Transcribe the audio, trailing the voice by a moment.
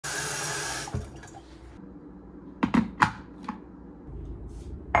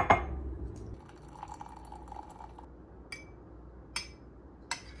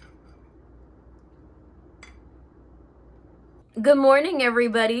Good morning,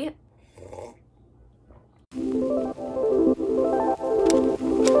 everybody.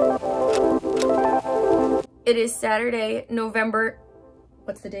 It is Saturday, November,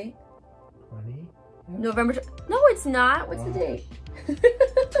 what's the date? 20? November, no it's not, what's the date?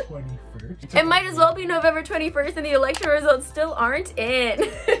 21st. It might as well be November 21st and the election results still aren't in.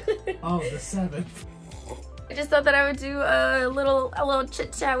 Oh, the 7th. I just thought that I would do a little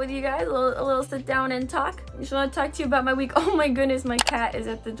chit chat with you guys, a little sit down and talk. I just want to talk to you about my week. Oh my goodness, my cat is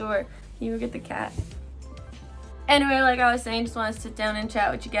at the door. Can you go get the cat? Anyway, like I was saying, just want to sit down and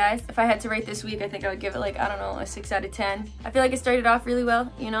chat with you guys. If I had to rate this week, I think I would give it like, I don't know, a 6 out of 10. I feel like it started off really well,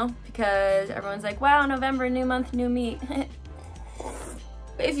 you know, because everyone's like, wow, November, new month, new me.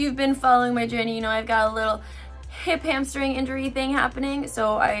 If you've been following my journey, you know I've got a little hip hamstring injury thing happening.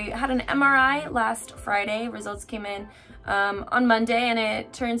 So I had an MRI last Friday. Results came in on Monday, and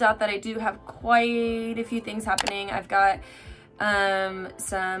it turns out that I do have quite a few things happening. I've got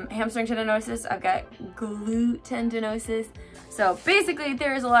some hamstring tendinosis, I've got glute tendinosis. So basically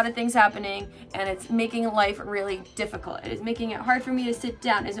there's a lot of things happening and it's making life really difficult. It is making it hard for me to sit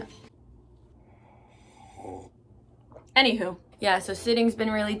down. Anywho, yeah, so sitting's been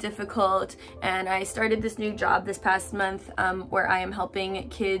really difficult, and I started this new job this past month where I am helping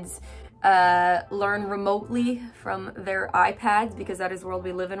kids learn remotely from their iPads, because that is the world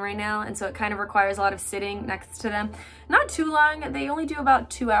we live in right now. And so it kind of requires a lot of sitting next to them. Not too long, they only do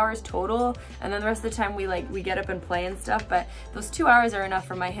about 2 hours total, and then the rest of the time we get up and play and stuff, but those 2 hours are enough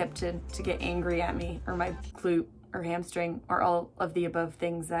for my hip to get angry at me, or my glute or hamstring, or all of the above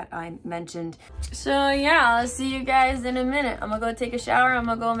things that I mentioned. So yeah, I'll see you guys in a minute. I'm gonna go take a shower. I'm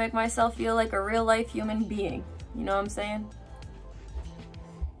gonna go make myself feel like a real life human being. You know what I'm saying?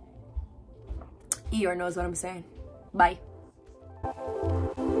 Eeyore knows what I'm saying. Bye.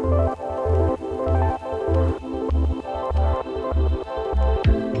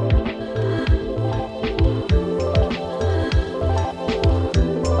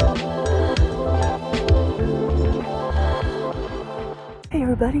 Hey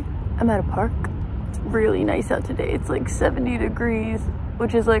everybody, I'm at a park. It's really nice out today. It's like 70 degrees,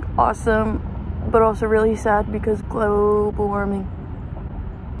 which is like awesome, but also really sad because global warming.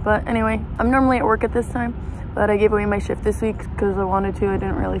 But anyway, I'm normally at work at this time, but I gave away my shift this week because I wanted to. I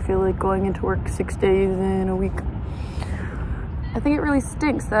didn't really feel like going into work 6 days in a week. I think it really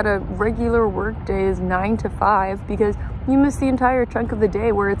stinks that a regular work day is 9 to 5, because you miss the entire chunk of the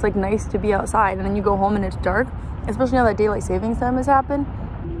day where it's like nice to be outside, and then you go home and it's dark, especially now that daylight savings time has happened.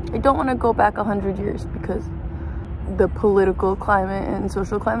 I don't want to go back 100 years because the political climate and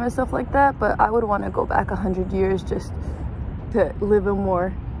social climate and stuff like that, but I would want to go back 100 years just to live a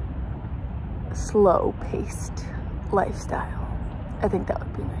more slow-paced lifestyle. I think that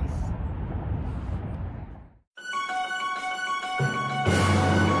would be nice.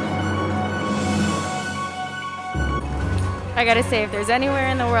 I gotta say, if there's anywhere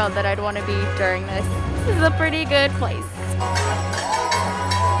in the world that I'd want to be during this, this is a pretty good place.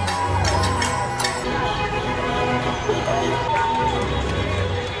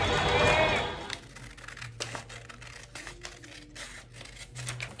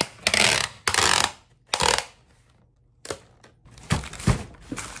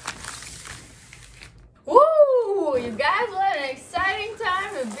 You guys, what an exciting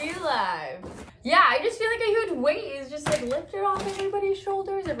time to be alive. Yeah, I just feel like a huge weight is just like lifted off everybody's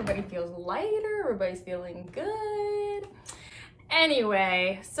shoulders. Everybody feels lighter, everybody's feeling good.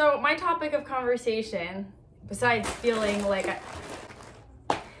 Anyway, so my topic of conversation, besides feeling like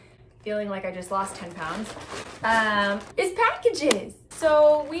I just lost 10 pounds, is packages.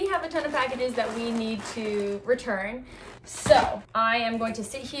 So we have a ton of packages that we need to return. So I am going to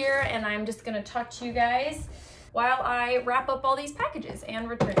sit here and I'm just gonna talk to you guys while I wrap up all these packages and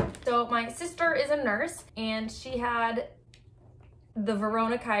return them. So my sister is a nurse, and she had the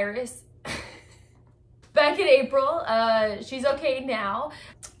coronavirus back in April. She's okay now.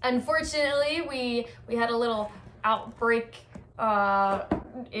 Unfortunately, we had a little outbreak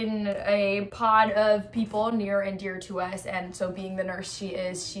in a pod of people near and dear to us, and so being the nurse she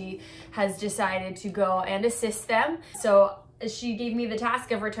is, she has decided to go and assist them. So she gave me the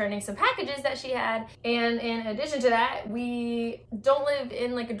task of returning some packages that she had, and in addition to that, we don't live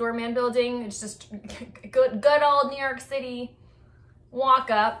in like a doorman building. It's just good old New York City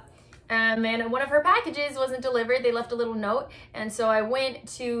walk up, and one of her packages wasn't delivered. They left a little note, and so I went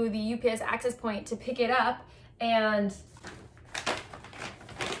to the UPS access point to pick it up, and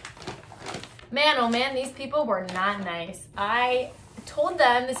man, oh man, these people were not nice. I told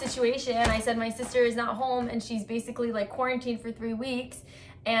them the situation. I said my sister is not home and she's basically like quarantined for 3 weeks,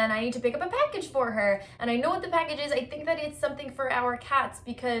 and I need to pick up a package for her. And I know what the package is. I think that it's something for our cats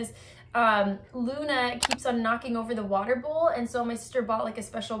because Luna keeps on knocking over the water bowl, and so my sister bought like a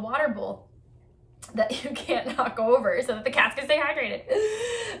special water bowl that you can't knock over so that the cats can stay hydrated.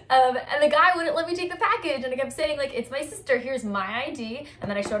 And the guy wouldn't let me take the package, and I kept saying like, it's my sister, here's my ID. And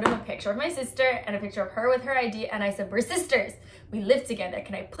then I showed him a picture of my sister and a picture of her with her ID, and I said, we're sisters, we live together,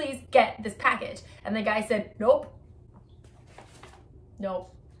 can I please get this package? And the guy said, nope.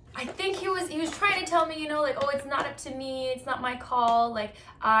 Nope. I think he was trying to tell me, you know, like, oh, it's not up to me, it's not my call, like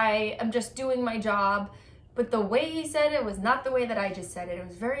I am just doing my job. But the way he said it was not the way that I just said it. It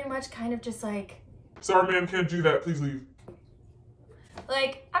was very much kind of just like, sorry, ma'am, can't do that. Please leave.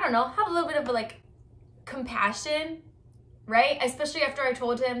 Like, I don't know, have a little bit of like compassion, right? Especially after I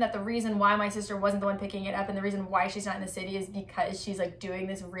told him that the reason why my sister wasn't the one picking it up and the reason why she's not in the city is because she's like doing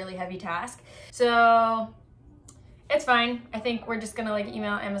this really heavy task. So it's fine. I think we're just gonna like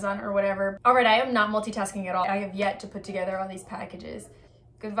email Amazon or whatever. All right, I am not multitasking at all. I have yet to put together all these packages.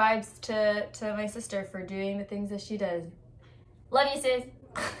 Good vibes to my sister for doing the things that she does. Love you, sis.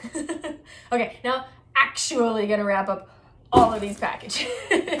 Okay, now actually gonna wrap up all of these packages.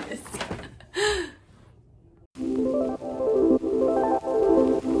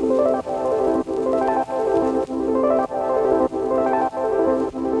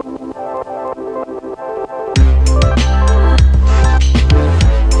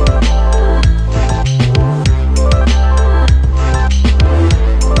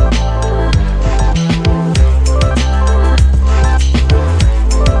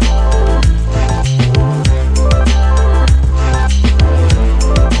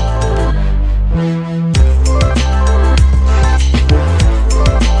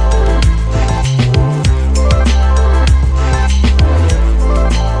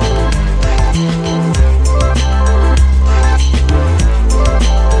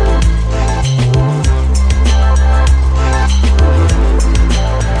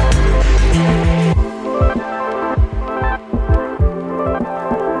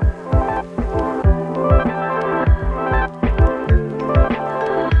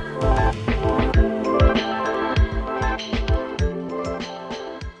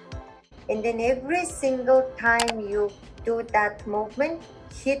 And then every single time you do that movement,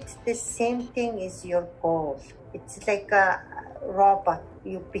 hit the same thing is your goal. It's like a robot.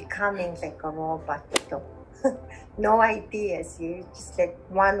 You're becoming like a robot. So no ideas. You just like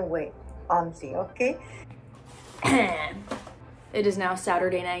one way only, okay? It is now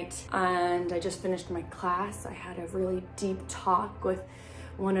Saturday night and I just finished my class. I had a really deep talk with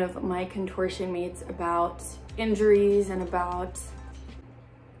one of my contortion mates about injuries and about...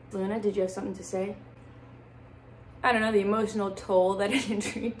 Luna, did you have something to say? I don't know, the emotional toll that an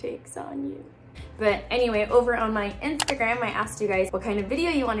injury takes on you. But anyway, over on my Instagram, I asked you guys what kind of video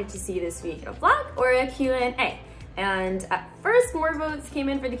you wanted to see this week, a vlog or a Q&A. And at first, more votes came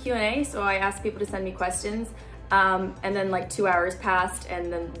in for the Q&A, so I asked people to send me questions. And then like 2 hours passed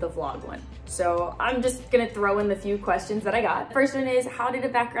and then the vlog won. So I'm just gonna throw in the few questions that I got. First one is, how did a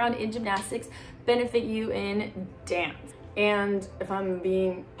background in gymnastics benefit you in dance? And if I'm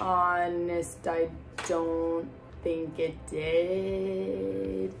being honest, I don't think it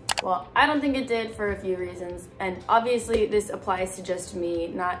did. Well, I don't think it did for a few reasons. And obviously this applies to just me,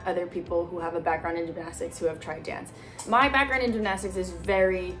 not other people who have a background in gymnastics who have tried dance. My background in gymnastics is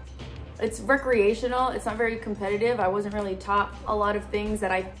it's recreational. It's not very competitive. I wasn't really taught a lot of things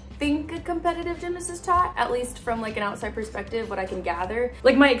that I think a competitive gymnast is taught, at least from like an outside perspective, what I can gather.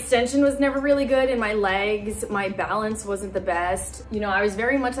 Like my extension was never really good in my legs. My balance wasn't the best. You know, I was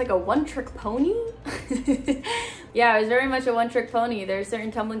very much like a one-trick pony. Yeah, I was very much a one-trick pony. There's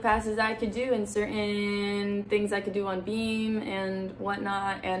certain tumbling passes I could do and certain things I could do on beam and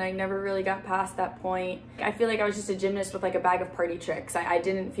whatnot, and I never really got past that point. I feel like I was just a gymnast with like a bag of party tricks. I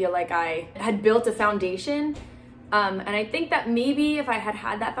didn't feel like I had built a foundation. And I think that maybe if I had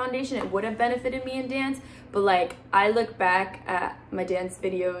had that foundation, it would have benefited me in dance. But like, I look back at my dance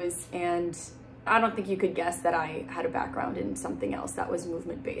videos and I don't think you could guess that I had a background in something else that was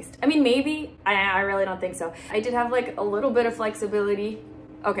movement based. I mean, maybe, I really don't think so. I did have like a little bit of flexibility.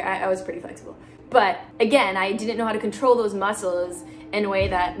 Okay, I was pretty flexible. But again, I didn't know how to control those muscles in a way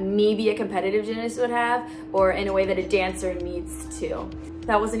that maybe a competitive gymnast would have, or in a way that a dancer needs to.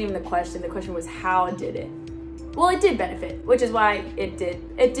 That wasn't even the question. The question was, how did it? Well, it did benefit, which is why it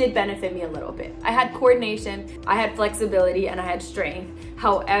did benefit me a little bit. I had coordination, I had flexibility, and I had strength.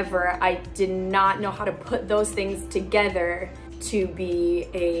 However, I did not know how to put those things together to be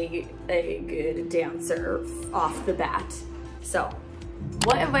a good dancer off the bat. So,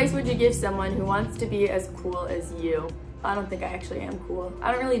 what advice would you give someone who wants to be as cool as you? I don't think I actually am cool.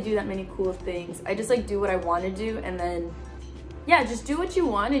 I don't really do that many cool things. I just like do what I want to do, and then yeah, just do what you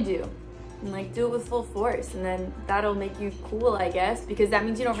want to do and like do it with full force, and then that'll make you cool, I guess, because that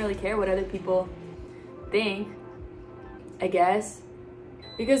means you don't really care what other people think, I guess,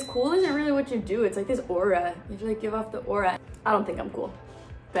 because cool isn't really what you do. It's like this aura. You have to like give off the aura. I don't think I'm cool.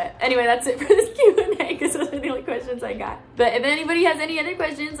 But anyway, that's it for this Q&A, because those are the only questions I got. But if anybody has any other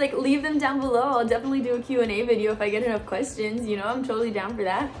questions, like leave them down below. I'll definitely do a Q&A video if I get enough questions, you know, I'm totally down for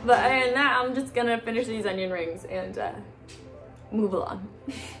that. But other than that, I'm just gonna finish these onion rings and move along.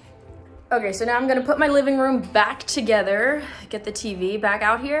 Okay, so now I'm gonna put my living room back together, get the TV back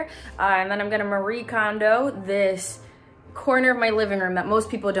out here, and then I'm gonna Marie Kondo this corner of my living room that most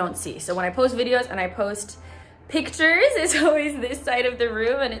people don't see. So when I post videos and I post pictures, it's always this side of the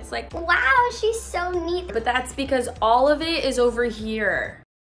room, and it's like, wow, she's so neat. but that's because all of it is over here.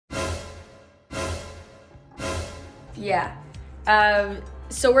 Yeah,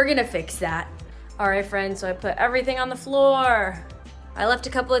 so we're gonna fix that. All right, friends, so I put everything on the floor. I left a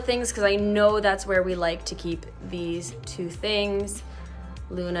couple of things because I know that's where we like to keep these two things.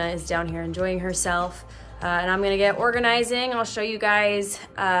 Luna is down here enjoying herself, and I'm gonna get organizing. I'll show you guys,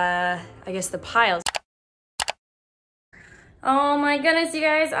 I guess, the piles. Oh my goodness, you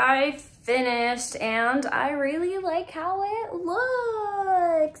guys, I finished and I really like how it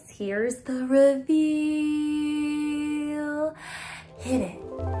looks. Here's the reveal. Hit it.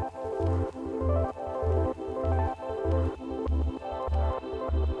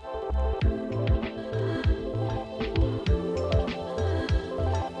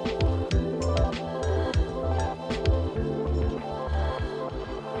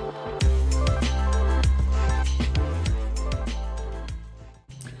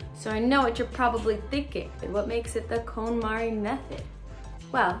 So I know what you're probably thinking. What makes it the KonMari method?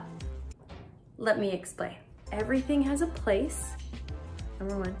 Well, let me explain. Everything has a place,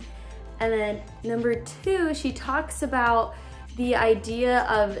 number one. And then number two, she talks about the idea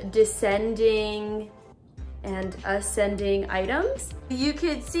of descending and ascending items. You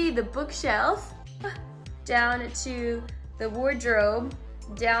could see the bookshelf down to the wardrobe,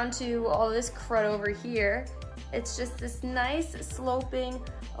 down to all this crud over here. It's just this nice sloping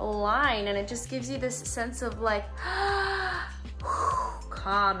line, and it just gives you this sense of like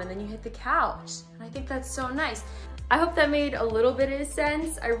calm, and then you hit the couch, and I think that's so nice. I hope that made a little bit of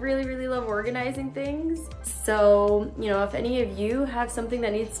sense. I really love organizing things, so you know, if any of you have something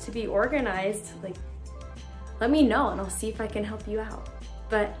that needs to be organized, like let me know and I'll see if I can help you out.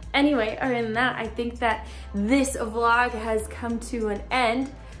 But anyway, other than that, I think that this vlog has come to an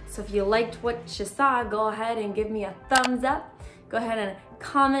end. So if you liked what you saw, go ahead and give me a thumbs up. Go ahead and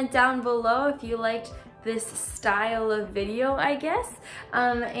comment down below if you liked this style of video, I guess.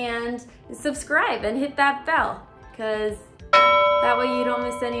 And subscribe and hit that bell, because that way you don't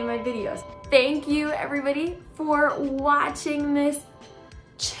miss any of my videos. Thank you everybody for watching this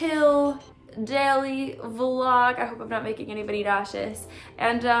chill daily vlog. I hope I'm not making anybody nauseous.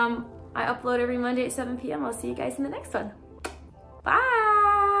 And I upload every Monday at 7 p.m. I'll see you guys in the next one.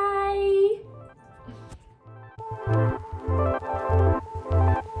 Bye.